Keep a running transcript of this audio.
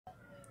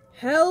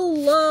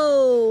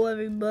Hello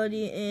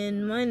everybody,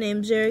 and my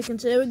name's Eric, and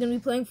today we're going to be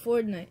playing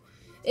Fortnite.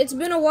 It's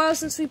been a while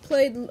since we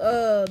played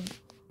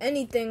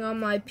anything on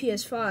my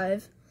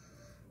PS5,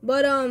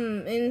 but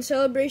in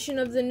celebration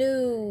of the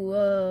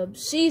new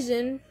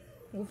season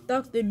with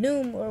Dr.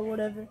 Doom or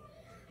whatever,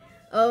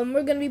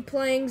 we're going to be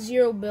playing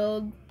Zero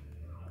Build.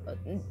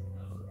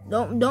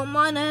 Don't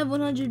mind I have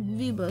 100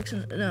 V-Bucks.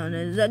 No,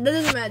 that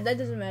doesn't matter. That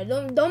doesn't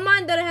matter. Don't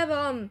mind that I have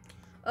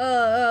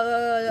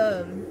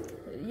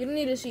you don't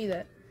need to see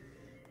that.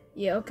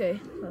 Yeah, okay.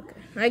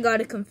 I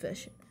got a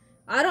confession.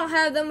 I don't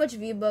have that much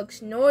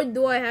V-Bucks, nor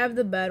do I have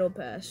the battle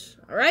pass.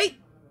 Alright?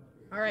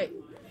 Alright.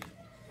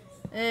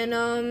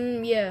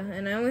 And, yeah,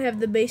 and I only have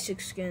the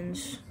basic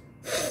skins.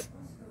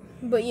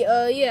 But,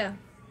 yeah.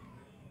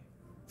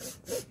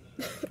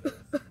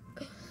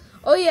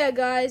 Oh, yeah,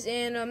 guys,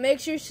 and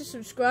make sure to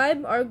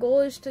subscribe. Our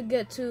goal is to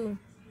get to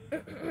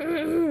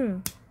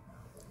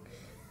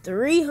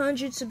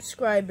 300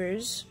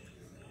 subscribers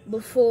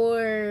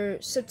before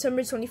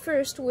September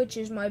 21st, which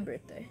is my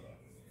birthday.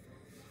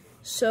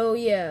 So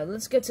yeah,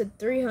 let's get to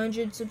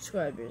 300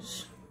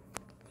 subscribers.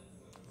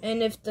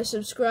 And if the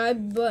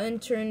subscribe button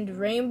turned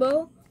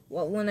rainbow,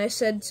 well, when I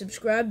said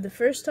subscribe the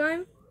first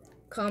time,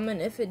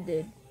 comment if it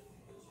did.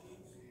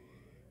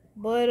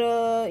 But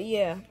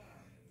yeah,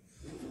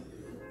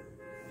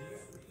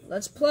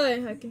 let's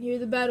play. I can hear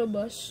the battle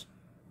bus.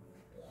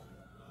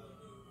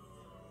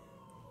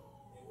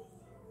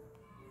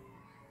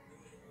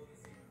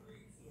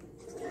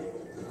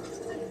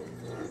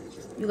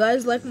 You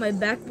guys like my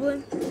back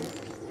bling?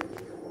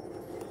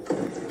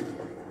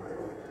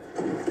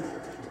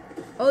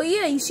 Oh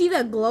yeah, you see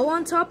that glow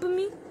on top of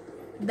me?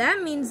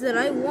 That means that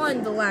I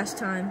won the last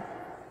time.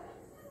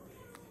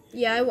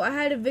 Yeah, I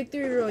had a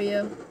victory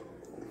royale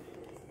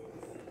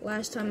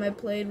last time I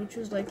played, which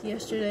was like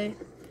yesterday,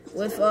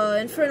 with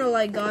Infernal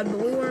Light God,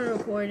 but we weren't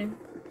recording.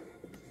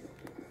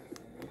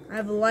 I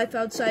have a life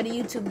outside of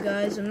YouTube,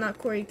 guys. I'm not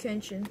Corey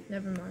Kenshin.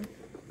 Never mind.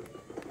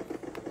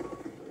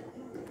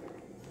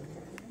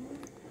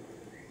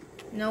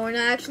 No, we're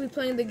not actually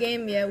playing the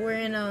game yet. We're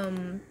in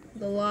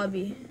the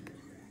lobby.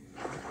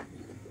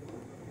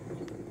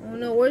 Oh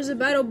no, where's the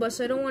battle bus?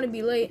 I don't want to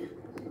be late.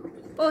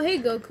 Oh, hey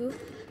Goku.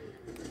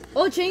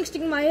 Oh,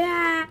 changing my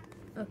hat.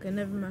 Okay,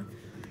 never mind.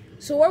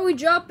 So where are we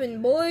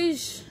dropping,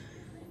 boys?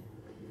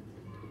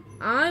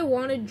 I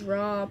want to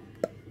drop.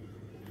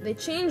 They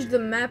changed the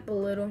map a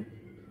little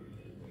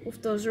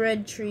with those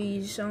red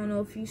trees. I don't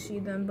know if you see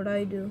them, but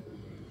I do.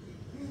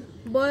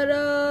 But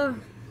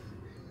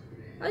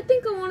I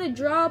think I want to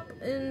drop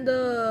in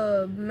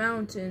the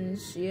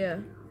mountains, yeah.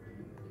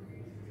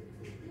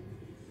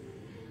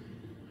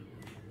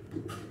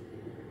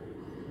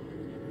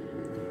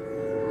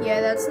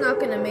 Yeah, that's not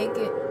gonna make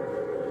it.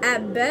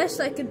 At best,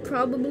 I could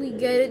probably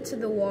get it to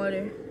the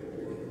water.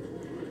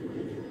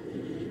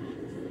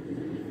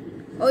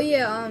 Oh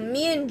yeah,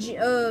 me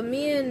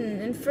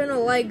and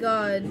Infernal Light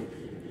God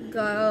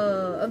got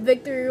a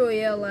victory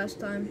royale last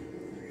time.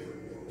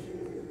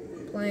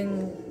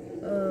 Playing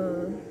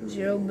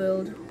Zero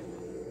Build.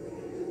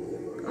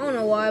 I don't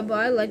know why, but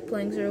I like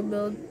playing Zero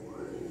Build.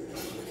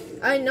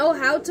 I know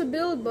how to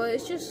build, but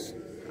it's just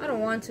I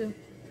don't want to.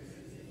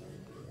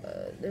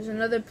 There's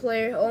another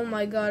player. Oh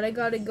my god, I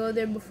gotta go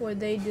there before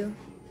they do.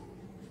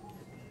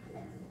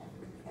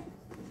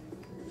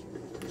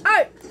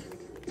 Alright!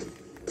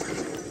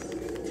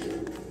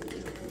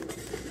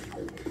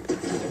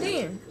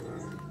 Damn.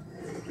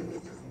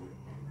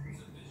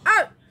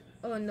 Alright!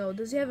 Oh no,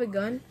 does he have a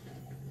gun?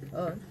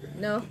 Oh,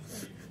 no.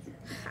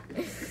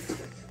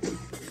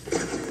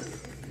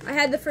 I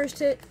had the first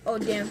hit. Oh,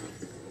 damn.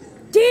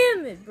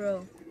 Damn it,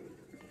 bro.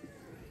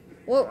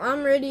 Well,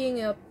 I'm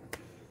readying up.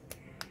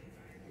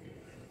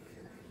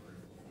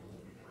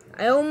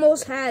 I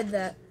almost had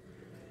that.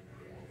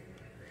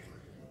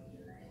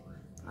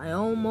 I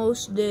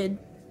almost did.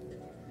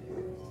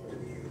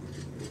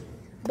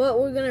 But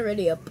we're gonna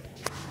ready up.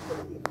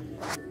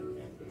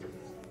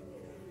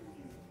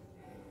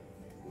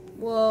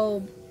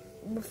 Well,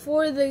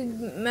 before the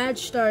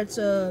match starts,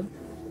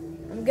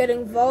 I'm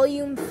getting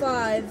Volume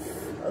 5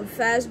 of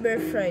Fazbear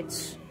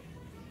Frights,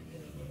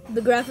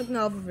 the graphic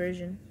novel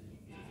version.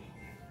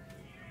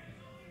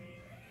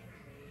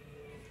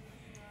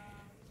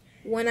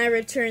 When I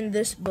return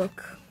this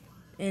book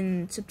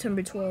in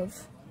September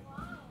 12th.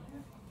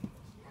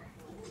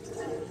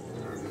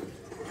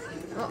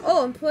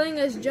 Oh, I'm playing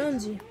as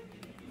Jonesy.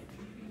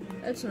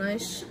 That's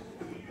nice.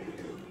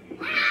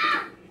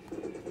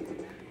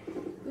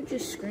 Who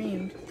just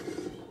screamed?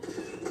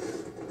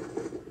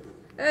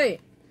 Hey!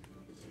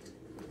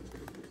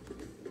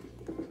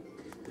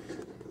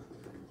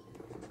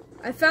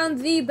 I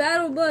found the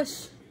battle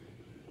bus.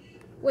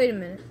 Wait a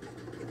minute.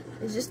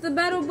 Is this the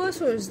battle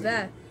bus or is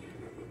that?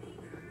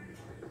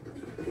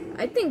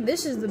 I think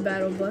this is the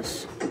battle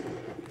bus.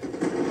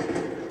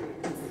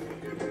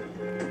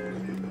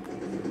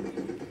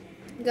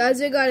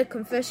 Guys, I got a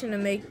confession to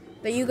make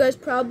that you guys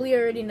probably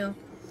already know.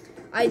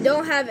 I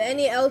don't have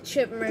any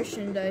L-Chip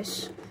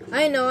merchandise.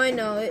 I know.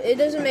 It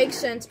doesn't make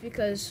sense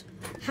because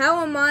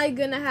how am I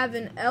gonna have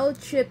an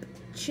L-Chip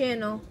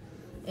channel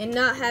and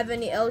not have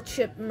any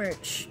L-Chip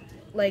merch?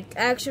 Like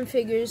action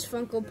figures,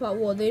 Funko Pop.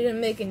 Well, they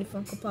didn't make any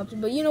Funko Pops,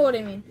 but you know what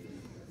I mean.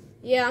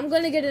 Yeah, I'm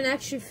gonna get an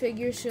action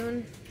figure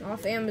soon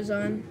off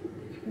Amazon.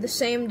 The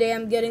same day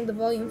I'm getting the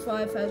Volume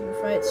 5 Hasbro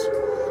Frights.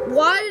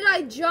 Why did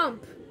I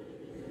jump?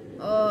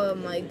 Oh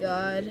my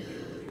god.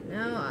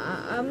 Now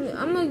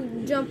I'm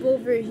gonna jump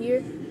over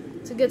here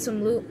to get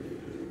some loot.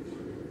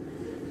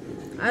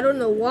 I don't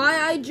know why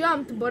I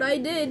jumped, but I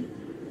did.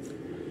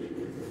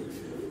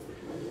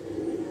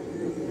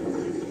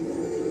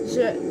 Is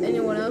there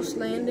anyone else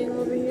landing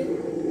over here?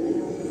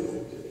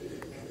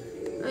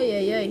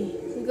 Ay.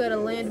 We gotta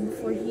land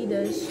before he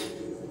does.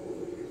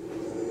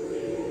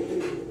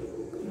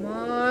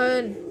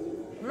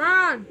 Come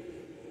on!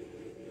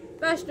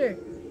 Faster!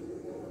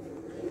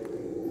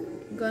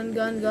 Gun.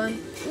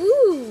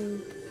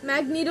 Ooh!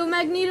 Magneto!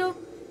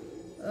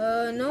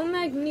 No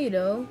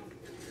Magneto.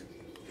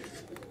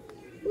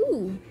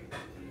 Ooh!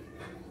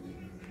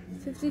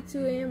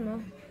 52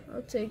 ammo.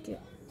 I'll take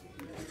it.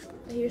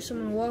 I hear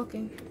someone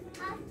walking.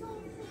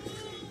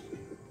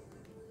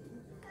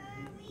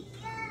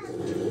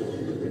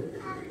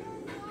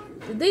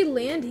 Did they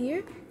land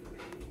here?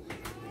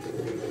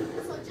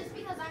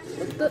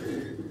 What the?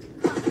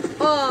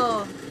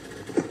 Oh!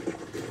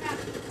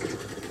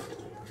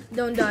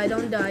 Don't die.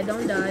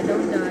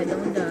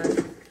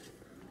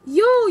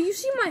 Yo, you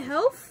see my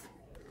health?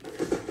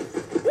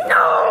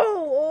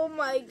 No! Oh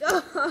my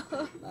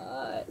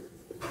god.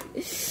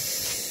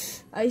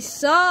 I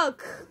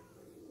suck.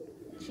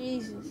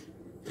 Jesus.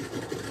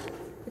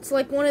 It's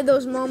like one of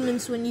those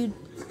moments when you,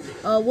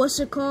 what's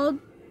it called?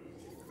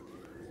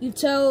 You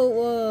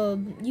tell,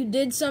 you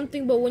did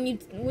something, but when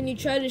you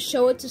try to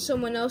show it to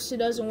someone else, it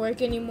doesn't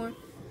work anymore.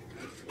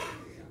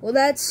 Well,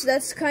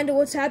 that's kind of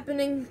what's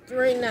happening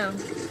right now.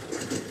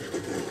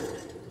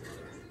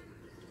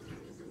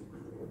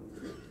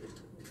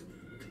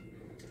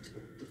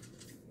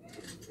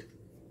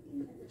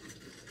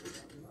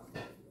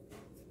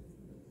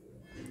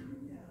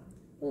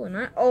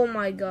 Oh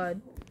my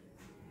god.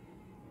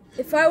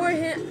 If I were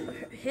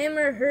him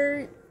or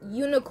her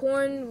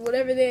unicorn,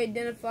 whatever they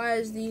identify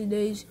as these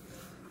days,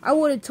 I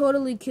would have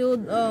totally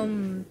killed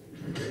them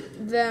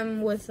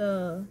with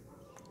an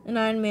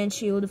Iron Man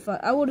shield.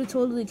 I would have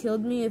totally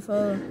killed me if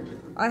I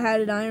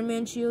had an Iron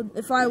Man shield,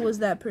 if I was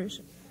that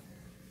person.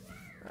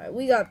 Alright,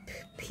 we got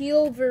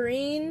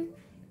Peelverine,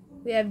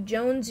 we have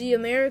Jonesy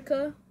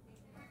America,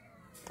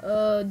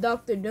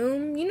 Dr.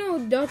 Doom. You know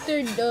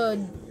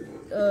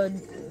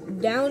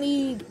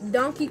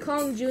Donkey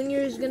Kong Jr.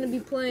 is gonna be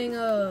playing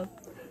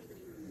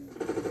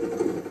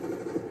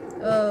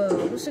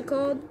what's it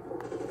called?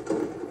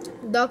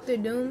 Dr.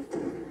 Doom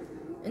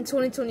in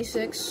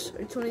 2026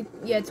 or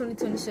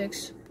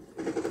 2026.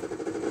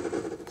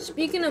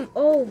 Speaking of,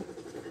 oh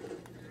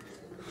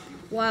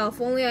wow, if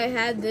only I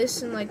had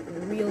this in like a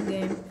real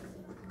game.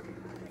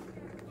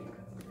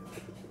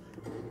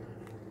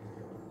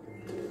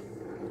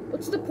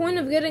 What's the point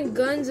of getting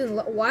guns and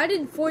why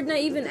did Fortnite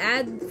even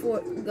add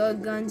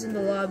guns in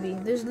the lobby?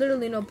 There's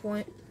literally no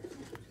point.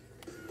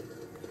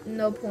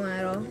 No point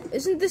at all.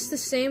 Isn't this the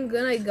same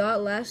gun I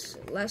got last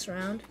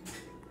round?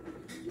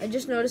 I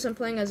just noticed I'm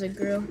playing as a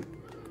girl.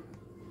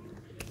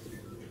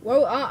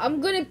 Well, I'm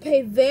gonna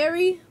pay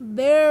very,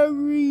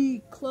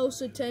 very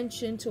close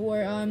attention to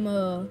where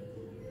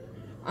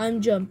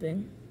I'm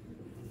jumping.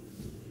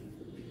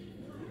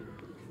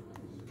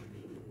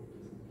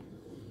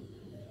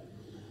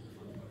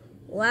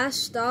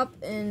 Last stop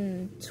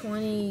in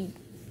 20,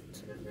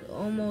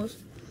 almost.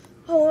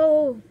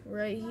 Oh,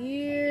 right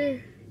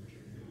here.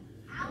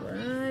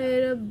 Right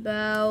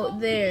about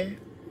there.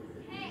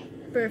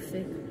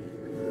 Perfect.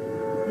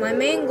 My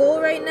main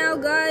goal right now,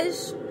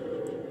 guys,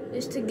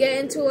 is to get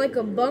into like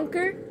a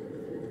bunker,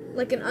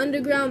 like an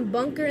underground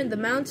bunker in the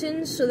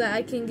mountains, so that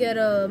I can get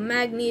a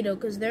Magneto,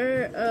 because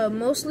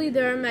mostly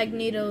there are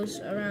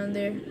Magnetos around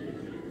there.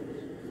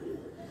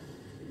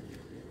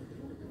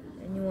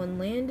 Anyone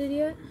landed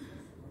yet?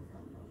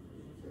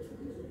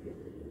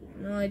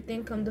 No, I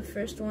think I'm the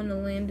first one to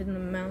land in the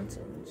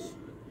mountains.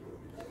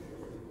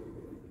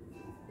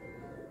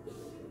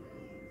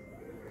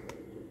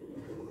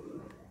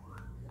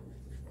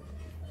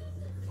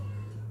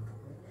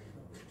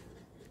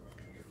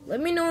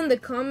 Let me know in the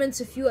comments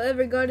if you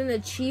ever got an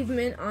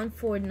achievement on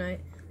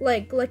Fortnite,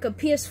 like a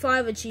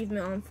PS5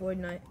 achievement on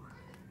Fortnite.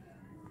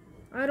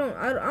 I don't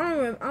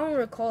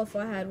recall if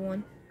I had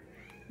one.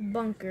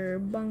 Bunker.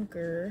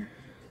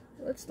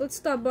 Let's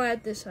stop by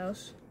at this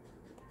house.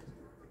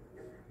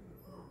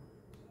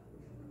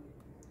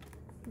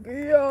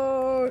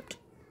 Get.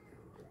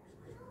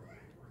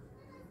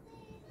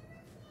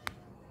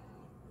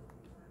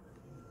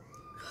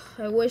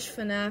 I wish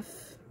FNAF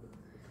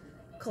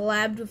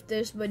collabed with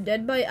this, but I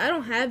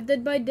don't have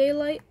Dead by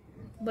Daylight,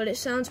 but it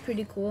sounds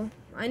pretty cool.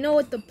 I know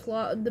what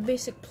the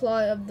basic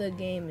plot of the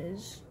game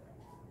is.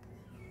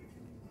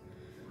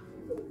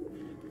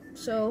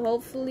 So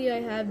hopefully I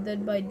have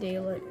Dead by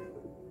Daylight.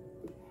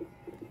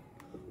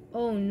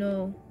 Oh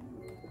no.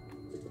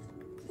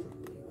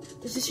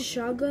 Is this a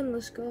shotgun?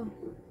 Let's go.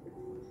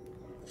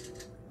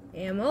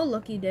 Ammo,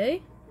 lucky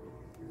day.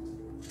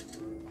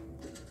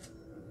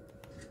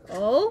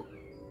 Oh.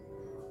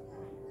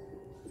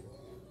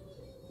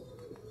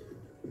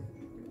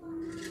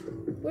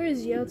 Where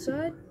is he?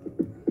 Outside?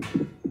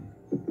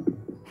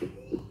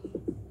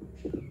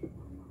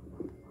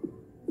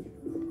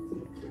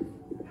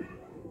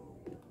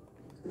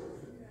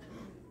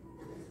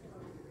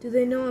 Do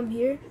they know I'm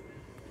here?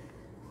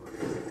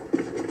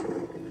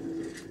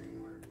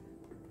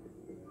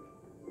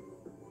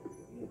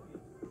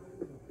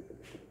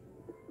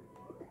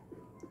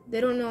 They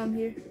don't know I'm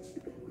here.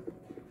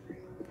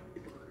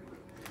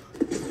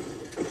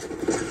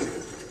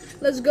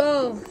 Let's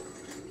go.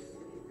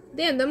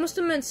 Damn, that must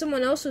have meant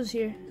someone else was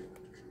here.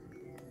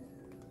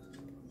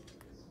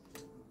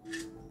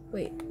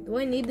 Wait, do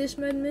I need this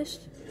med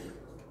mist?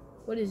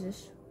 What is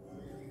this?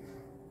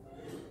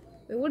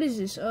 Wait, what is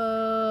this?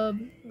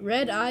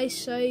 Red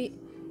eyesight,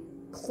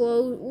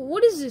 close.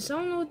 What is this? I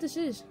don't know what this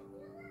is.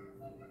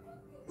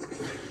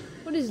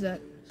 What is that?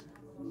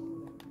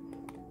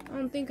 I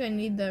don't think I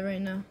need that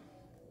right now.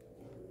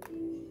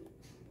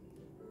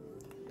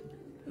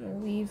 I'm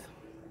gonna leave.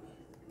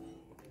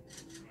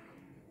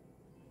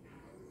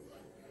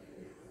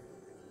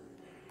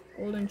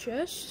 Golden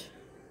chest.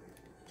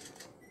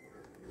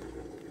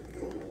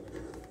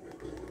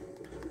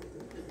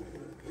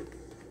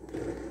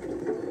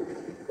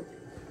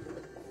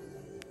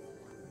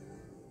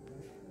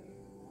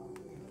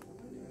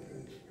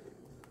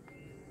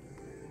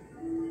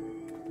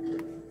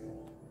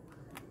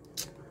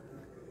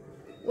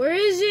 Where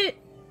is it?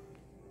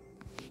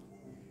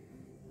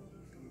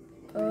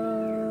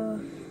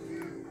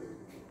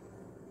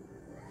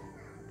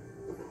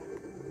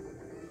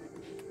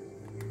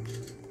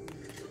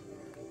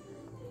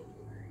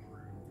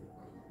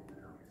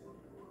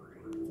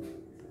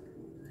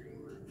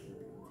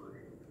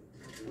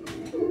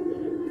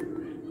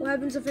 What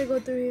happens if I go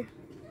through here?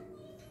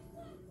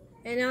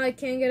 And now I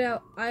can't get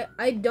out.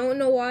 I don't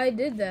know why I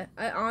did that.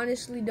 I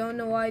honestly don't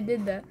know why I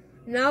did that.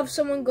 Now if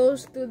someone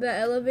goes through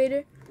that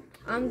elevator,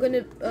 I'm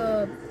gonna,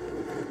 oh,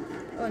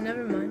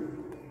 never mind.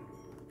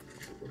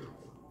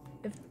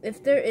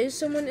 If there is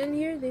someone in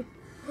here, they,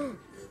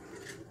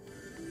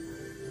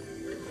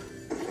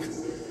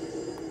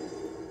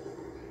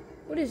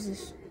 what is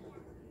this?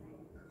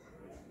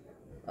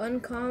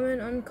 Uncommon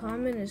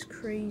is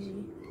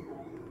crazy.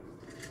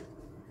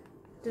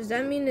 Does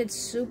that mean it's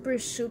super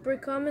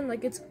common?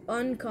 Like it's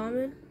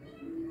uncommon?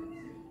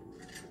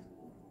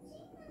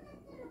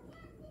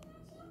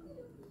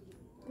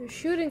 They're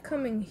shooting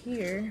coming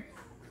here.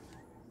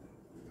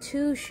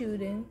 2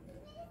 shooting.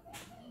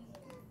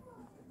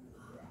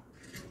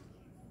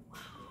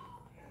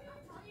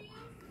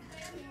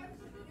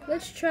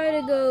 Let's try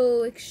to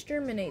go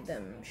exterminate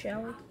them,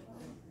 shall we?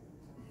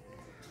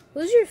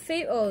 Who's your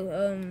favorite?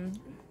 Oh,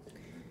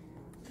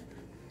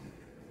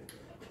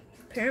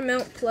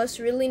 Paramount Plus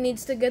really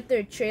needs to get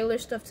their trailer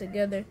stuff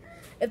together.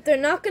 If they're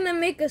not gonna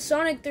make a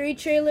Sonic 3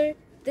 trailer,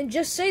 then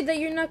just say that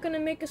you're not gonna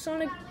make a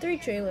Sonic 3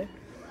 trailer.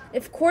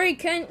 If Corey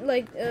Kent,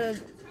 like,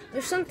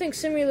 there's something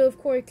similar with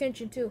Corey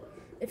Kenshin too.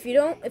 If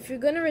you're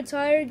gonna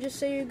retire, just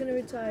say you're gonna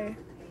retire.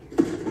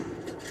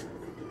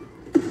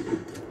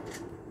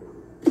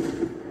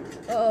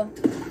 Uh-oh.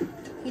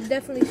 He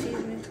definitely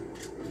sees me.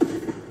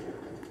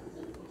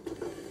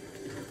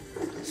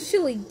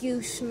 Silly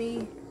goose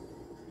me.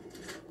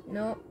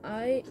 No,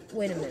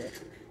 wait a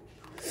minute.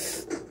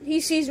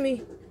 He sees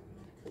me.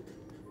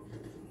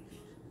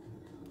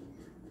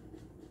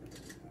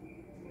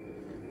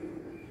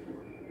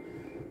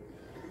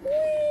 Whee!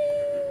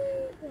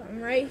 I'm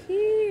right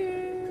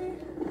here.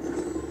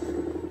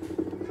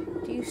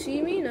 Do you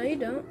see me? No, you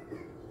don't.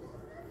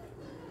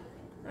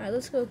 Alright,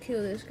 let's go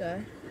kill this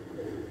guy.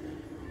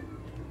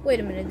 Wait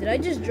a minute, did I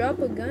just drop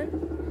a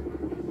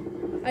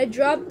gun? I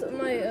dropped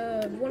my,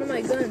 one of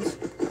my guns.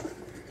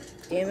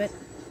 Damn it.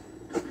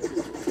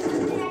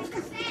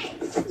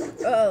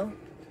 Uh-oh.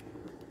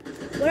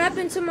 What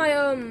happened to my,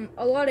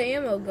 a lot of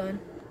ammo gun?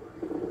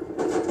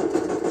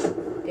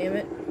 Damn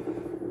it.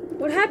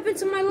 What happened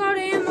to my lot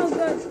of ammo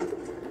gun?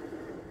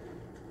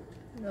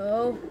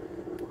 No.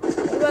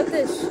 What about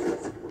this?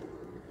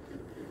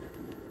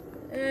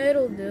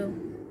 It'll do.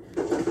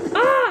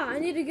 Ah! I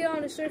need to get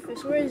on the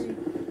surface. Where is he?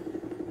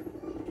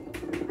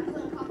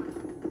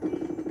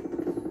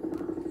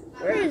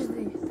 Where is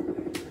he?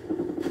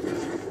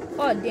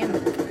 Oh, damn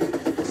it.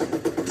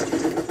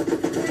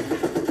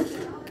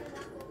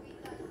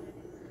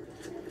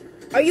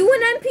 Are you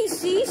an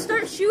NPC?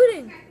 Start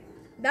shooting.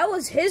 That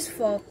was his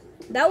fault.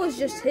 That was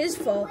just his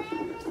fault.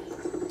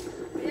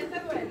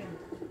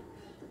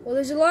 Well,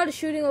 there's a lot of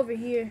shooting over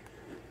here.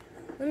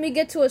 Let me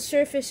get to a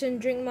surface and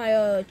drink my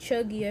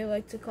chuggy, I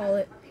like to call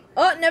it.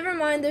 Oh, never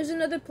mind. There's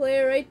another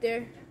player right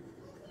there.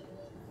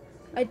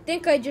 I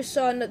think I just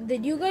saw.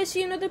 Did you guys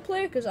see another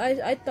player? Because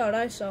I thought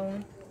I saw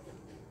one.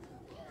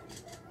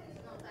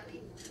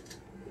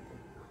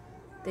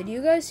 Did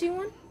you guys see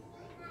one?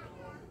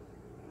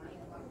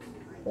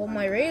 Well,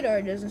 my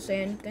radar doesn't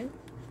say anything.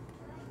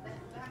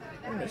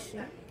 Let me see.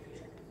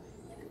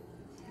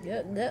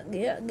 Get.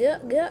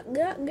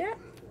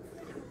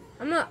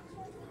 I'm not.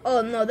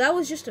 Oh no, that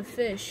was just a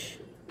fish.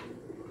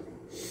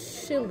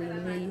 Silly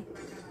me.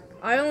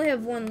 I only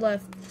have one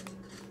left.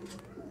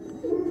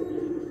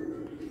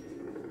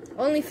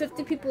 Only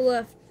 50 people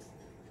left.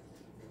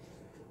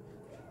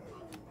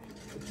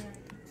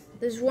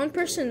 There's one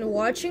person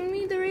watching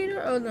me, the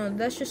radar? Oh no,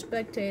 that's just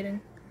spectating.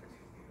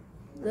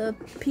 The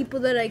people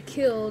that I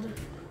killed.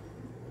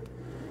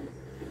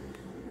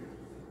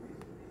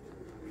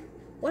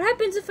 What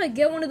happens if I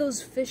get one of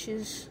those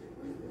fishes?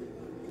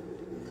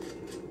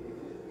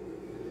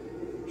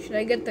 Should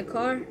I get the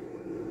car?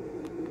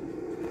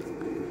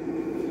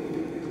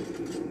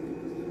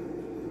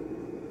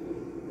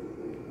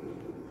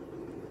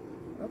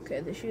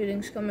 Okay, the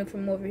shooting's coming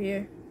from over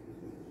here.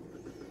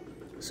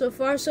 So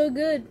far, so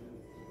good.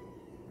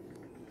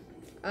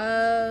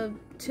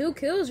 2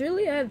 kills?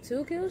 Really? I have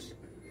 2 kills?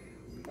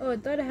 Oh, I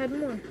thought I had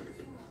more.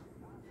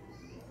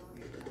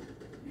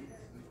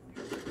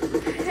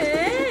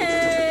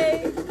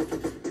 Hey!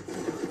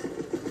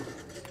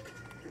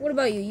 What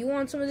about you? You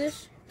want some of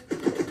this?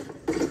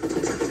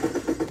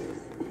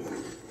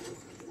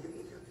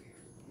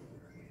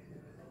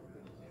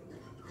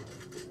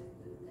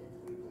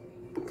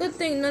 Good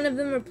thing none of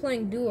them are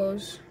playing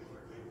duos.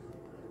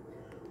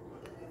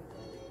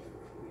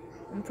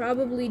 I'm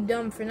probably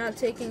dumb for not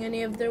taking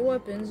any of their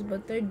weapons,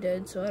 but they're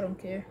dead, so I don't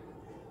care.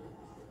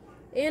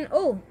 And,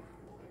 oh!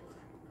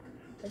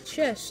 A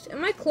chest.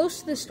 Am I close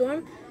to the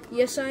storm?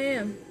 Yes, I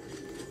am.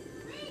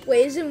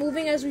 Wait, is it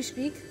moving as we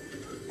speak?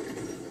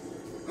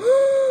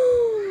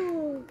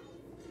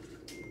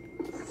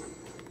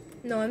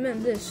 No, I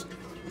meant this.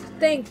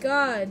 Thank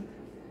God.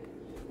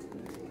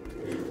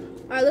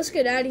 Alright, let's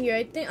get out of here.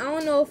 I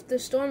don't know if the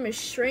storm is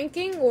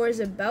shrinking or is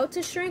about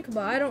to shrink,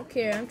 but I don't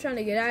care. I'm trying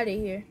to get out of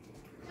here.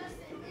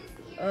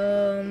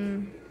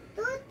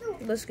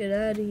 Let's get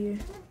out of here.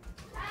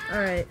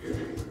 Alright.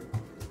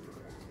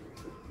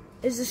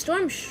 Is the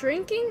storm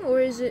shrinking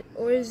or is it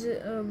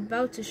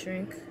about to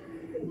shrink?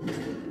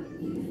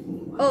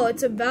 Oh,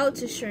 it's about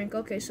to shrink.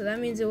 Okay, so that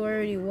means it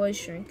already was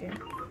shrinking.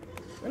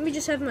 Let me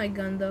just have my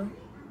gun though.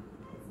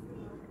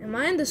 Am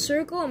I in the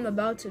circle? I'm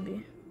about to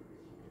be.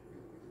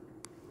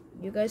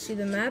 You guys see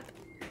the map?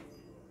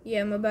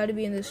 Yeah, I'm about to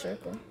be in the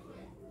circle.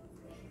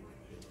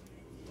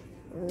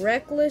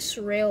 Reckless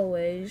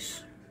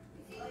Railways.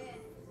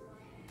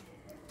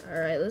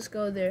 Alright, let's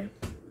go there.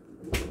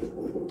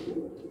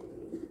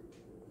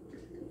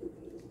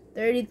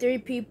 33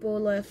 people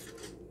left.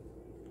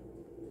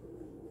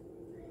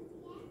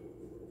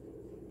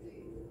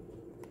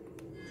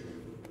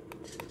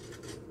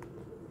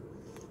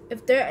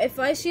 If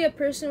I see a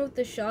person with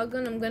a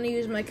shotgun, I'm gonna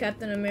use my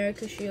Captain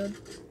America shield.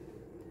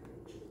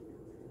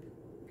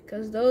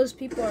 Because those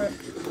people are...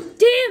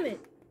 Damn it!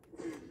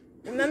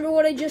 Remember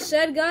what I just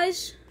said,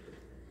 guys?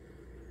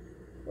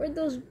 Where'd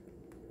those...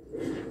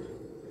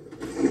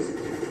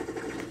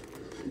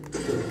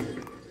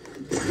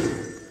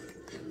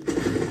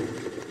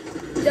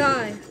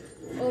 Die.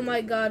 Oh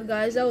my God,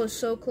 guys, that was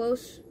so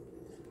close.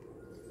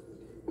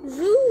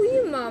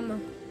 Zooey mama.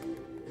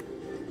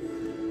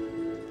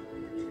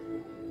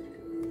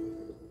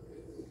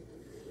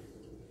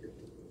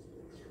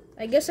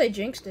 I guess I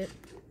jinxed it.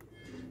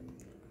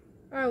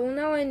 Alright, well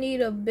now I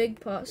need a big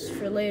pause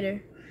for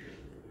later.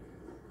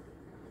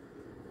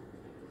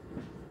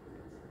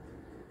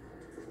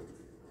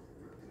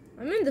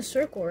 I'm in the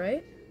circle,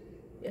 right?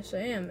 Yes, I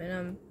am,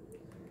 and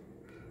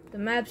the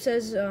map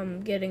says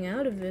I'm getting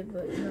out of it,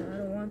 but no, I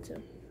don't want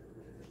to.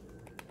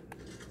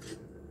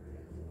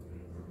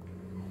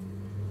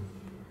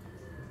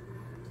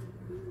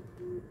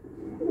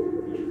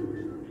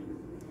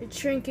 It's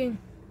shrinking.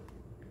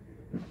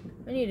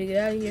 I need to get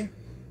out of here.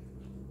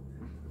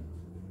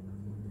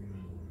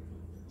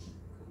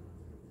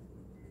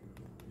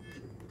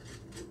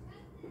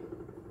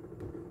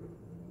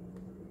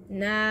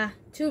 Nah,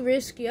 too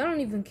risky. I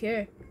don't even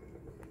care.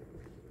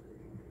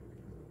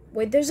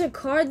 Wait, there's a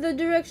car the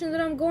direction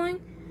that I'm going?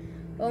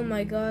 Oh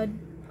my God.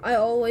 I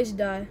always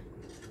die.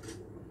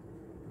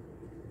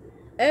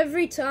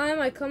 Every time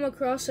I come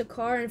across a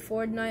car in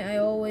Fortnite, I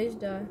always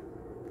die.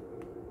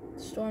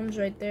 The storm's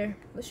right there.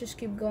 Let's just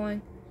keep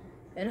going.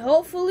 And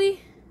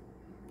hopefully...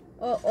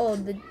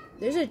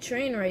 there's a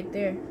train right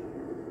there.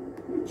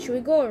 Should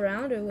we go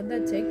around or would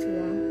that take too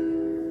long?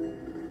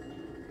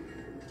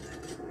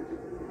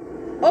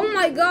 Oh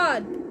my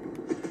God!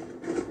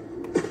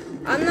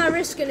 I'm not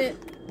risking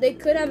it. They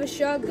could have a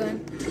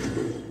shotgun.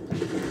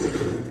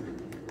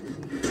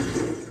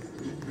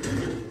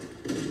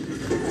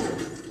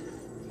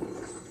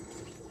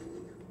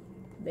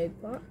 Big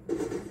pot.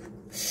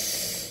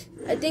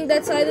 I think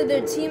that's either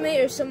their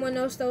teammate or someone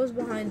else that was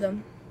behind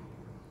them.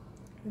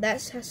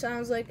 That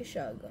sounds like a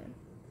shotgun.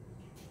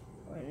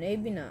 Or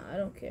maybe not. I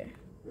don't care.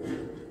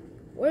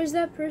 Where's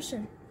that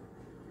person?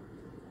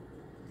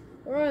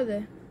 Where are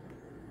they?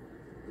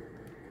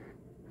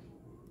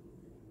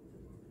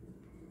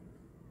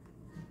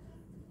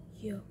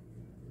 Yo.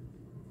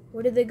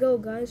 Where did they go,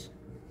 guys?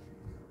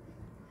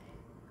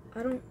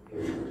 I don't...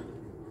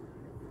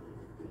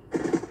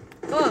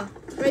 Oh,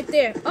 right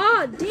there.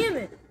 Ah, damn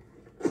it.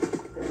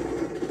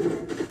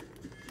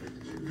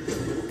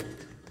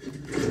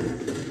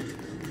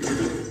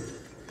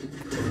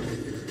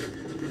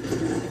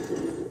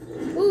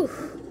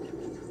 Oof.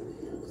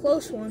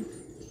 Close one.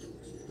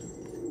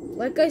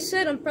 Like I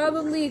said, I'm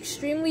probably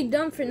extremely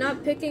dumb for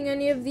not picking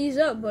any of these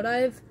up, but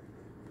I'm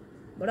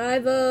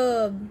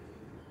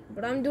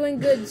doing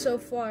good so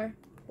far.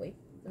 Wait,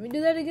 let me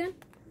do that again.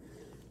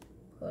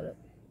 Hold up.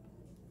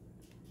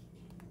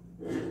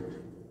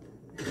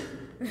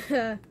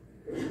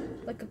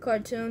 Like a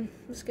cartoon.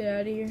 Let's get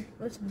out of here.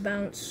 Let's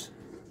bounce.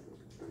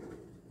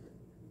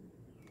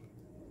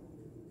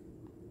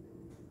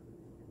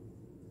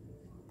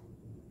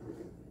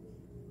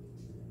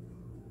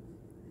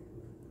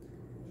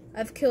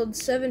 I've killed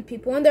 7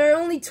 people, and there are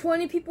only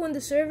 20 people in the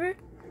server?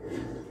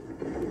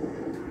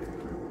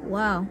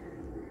 Wow.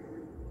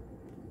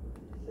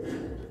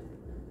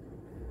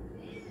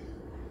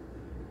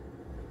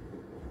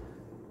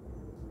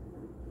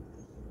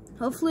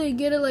 Hopefully I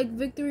get a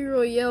victory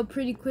royale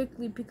pretty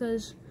quickly,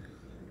 because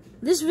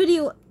this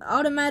video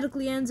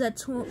automatically ends at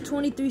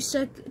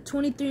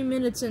 23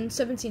 minutes and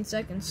 17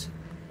 seconds.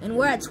 And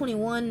we're at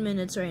 21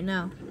 minutes right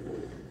now.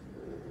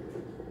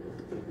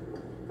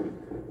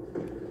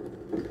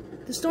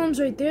 The storm's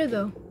right there,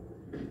 though.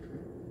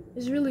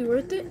 Is it really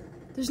worth it?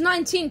 There's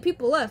 19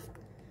 people left.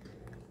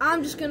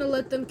 I'm just gonna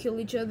let them kill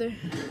each other.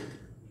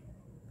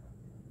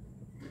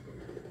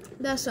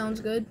 That sounds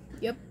good.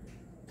 Yep.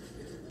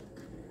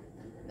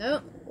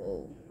 No.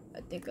 Oh, I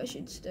think I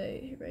should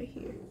stay right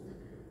here.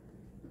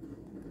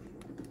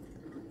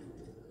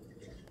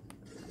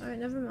 Alright,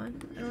 never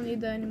mind. I don't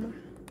need that anymore.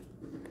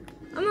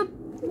 I'm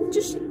gonna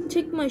just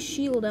take my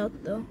shield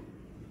out, though.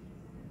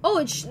 Oh,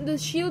 it's the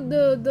shield,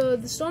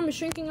 the storm is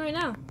shrinking right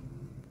now.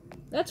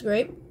 That's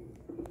great.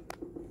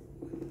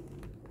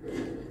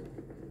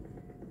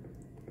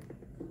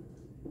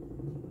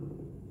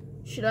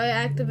 Should I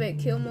activate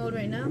kill mode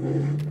right now?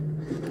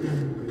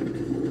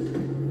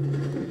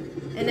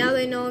 And now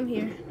they know I'm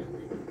here.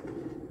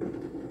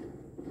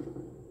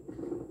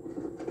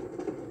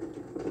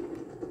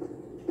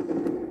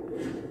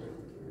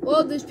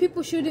 Well, there's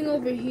people shooting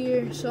over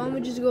here, so I'm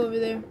gonna just go over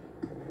there.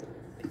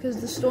 Because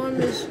the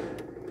storm is...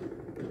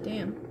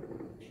 Damn.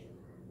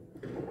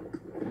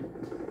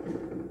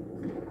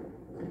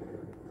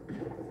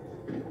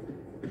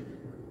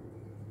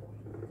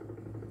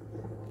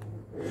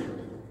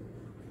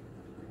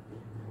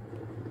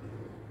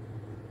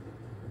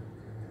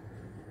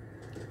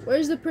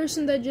 Where's the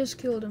person that just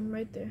killed him?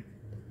 Right there.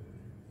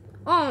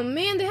 Oh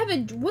man, they have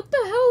a... What the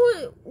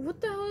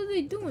hell are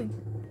they doing?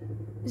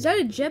 Is that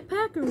a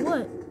jetpack or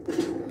what?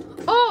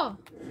 Oh!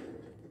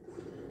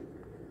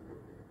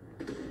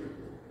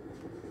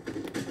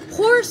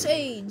 Horse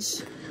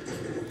aids.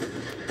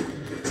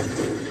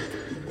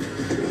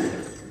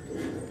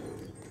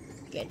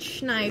 Get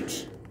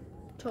sniped.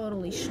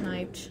 Totally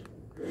sniped.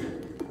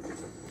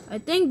 I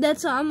think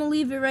that's how I'm gonna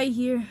leave it right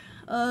here.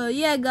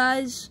 Yeah,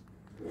 guys.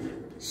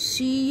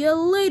 See you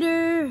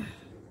later.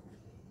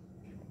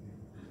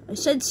 I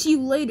said see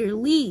you later.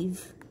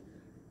 Leave.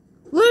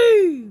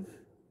 Leave!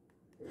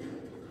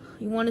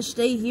 You want to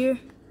stay here?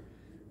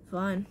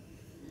 Fine.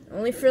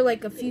 Only for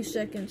like a few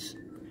seconds.